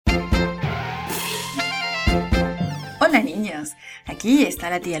niños, aquí está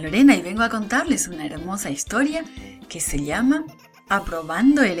la tía Lorena y vengo a contarles una hermosa historia que se llama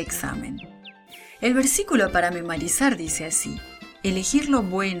Aprobando el examen. El versículo para memorizar dice así: elegir lo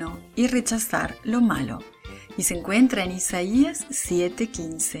bueno y rechazar lo malo, y se encuentra en Isaías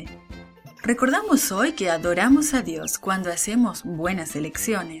 7:15. Recordamos hoy que adoramos a Dios cuando hacemos buenas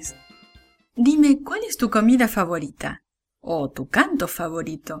elecciones. Dime, ¿cuál es tu comida favorita? ¿O tu canto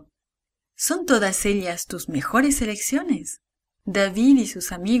favorito? ¿Son todas ellas tus mejores elecciones? David y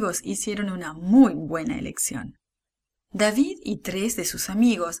sus amigos hicieron una muy buena elección. David y 3 de sus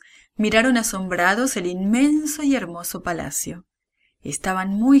amigos miraron asombrados el inmenso y hermoso palacio. Estaban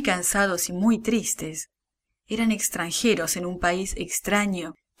muy cansados y muy tristes. Eran extranjeros en un país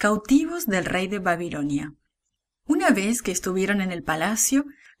extraño, cautivos del rey de Babilonia. Una vez que estuvieron en el palacio,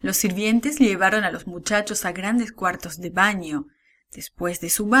 los sirvientes llevaron a los muchachos a grandes cuartos de baño. Después de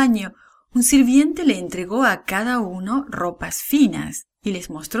su baño, un sirviente le entregó a cada uno ropas finas y les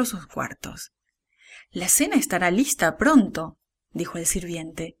mostró sus cuartos. «La cena estará lista pronto», dijo el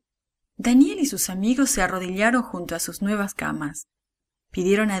sirviente. Daniel y sus amigos se arrodillaron junto a sus nuevas camas.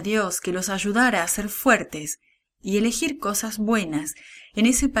 Pidieron a Dios que los ayudara a ser fuertes y elegir cosas buenas en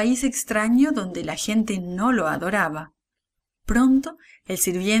ese país extraño donde la gente no lo adoraba. Pronto el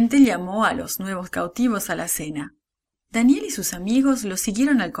sirviente llamó a los nuevos cautivos a la cena. Daniel y sus amigos los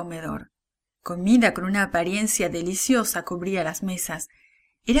siguieron al comedor. Comida con una apariencia deliciosa cubría las mesas.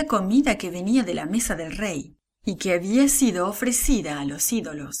 Era comida que venía de la mesa del rey y que había sido ofrecida a los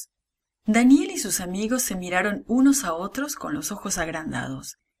ídolos. Daniel y sus amigos se miraron unos a otros con los ojos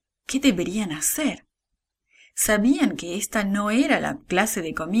agrandados. ¿Qué deberían hacer? Sabían que esta no era la clase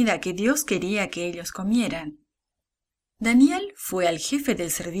de comida que Dios quería que ellos comieran. Daniel fue al jefe del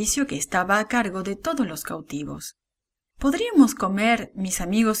servicio que estaba a cargo de todos los cautivos. ¿Podríamos comer, mis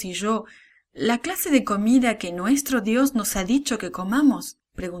amigos y yo, la clase de comida que nuestro Dios nos ha dicho que comamos?,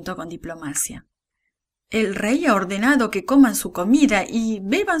 preguntó con diplomacia. «El rey ha ordenado que coman su comida y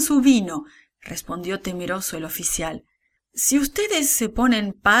beban su vino», respondió temeroso el oficial. «Si ustedes se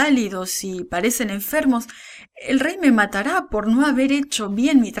ponen pálidos y parecen enfermos, el rey me matará por no haber hecho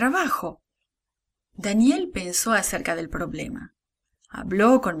bien mi trabajo». Daniel pensó acerca del problema.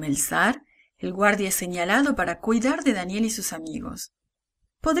 Habló con Melzar, el guardia señalado para cuidar de Daniel y sus amigos.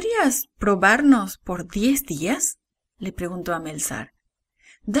 «¿Podrías probarnos por 10 días?» le preguntó a Melzar.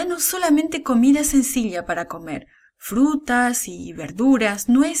 «Danos solamente comida sencilla para comer, frutas y verduras,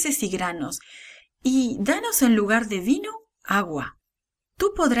 nueces y granos, y danos en lugar de vino, agua.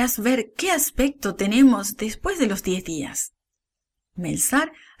 Tú podrás ver qué aspecto tenemos después de los 10 días».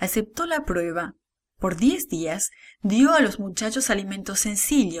 Melzar aceptó la prueba. Por 10 días dio a los muchachos alimentos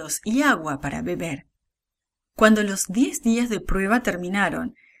sencillos y agua para beber. Cuando los 10 días de prueba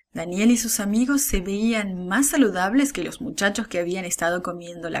terminaron, Daniel y sus amigos se veían más saludables que los muchachos que habían estado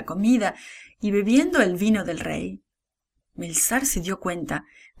comiendo la comida y bebiendo el vino del rey. Melzar se dio cuenta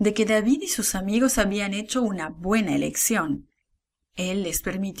de que David y sus amigos habían hecho una buena elección. Él les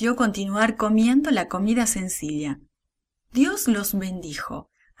permitió continuar comiendo la comida sencilla. Dios los bendijo,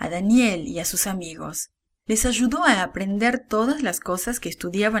 a Daniel y a sus amigos. Les ayudó a aprender todas las cosas que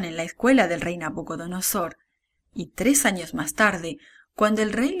estudiaban en la escuela del rey Nabucodonosor. Y 3 años más tarde, cuando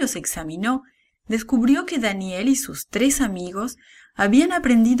el rey los examinó, descubrió que Daniel y sus 3 amigos habían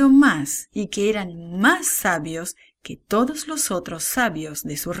aprendido más y que eran más sabios que todos los otros sabios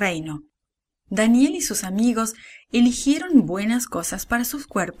de su reino. Daniel y sus amigos eligieron buenas cosas para sus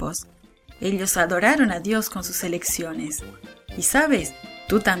cuerpos. Ellos adoraron a Dios con sus elecciones. Y sabes,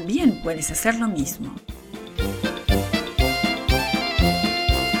 tú también puedes hacer lo mismo.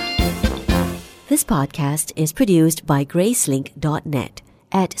 This podcast is produced by Gracelink.net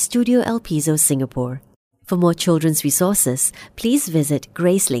at Studio El Piso, Singapore. For more children's resources, please visit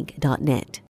Gracelink.net.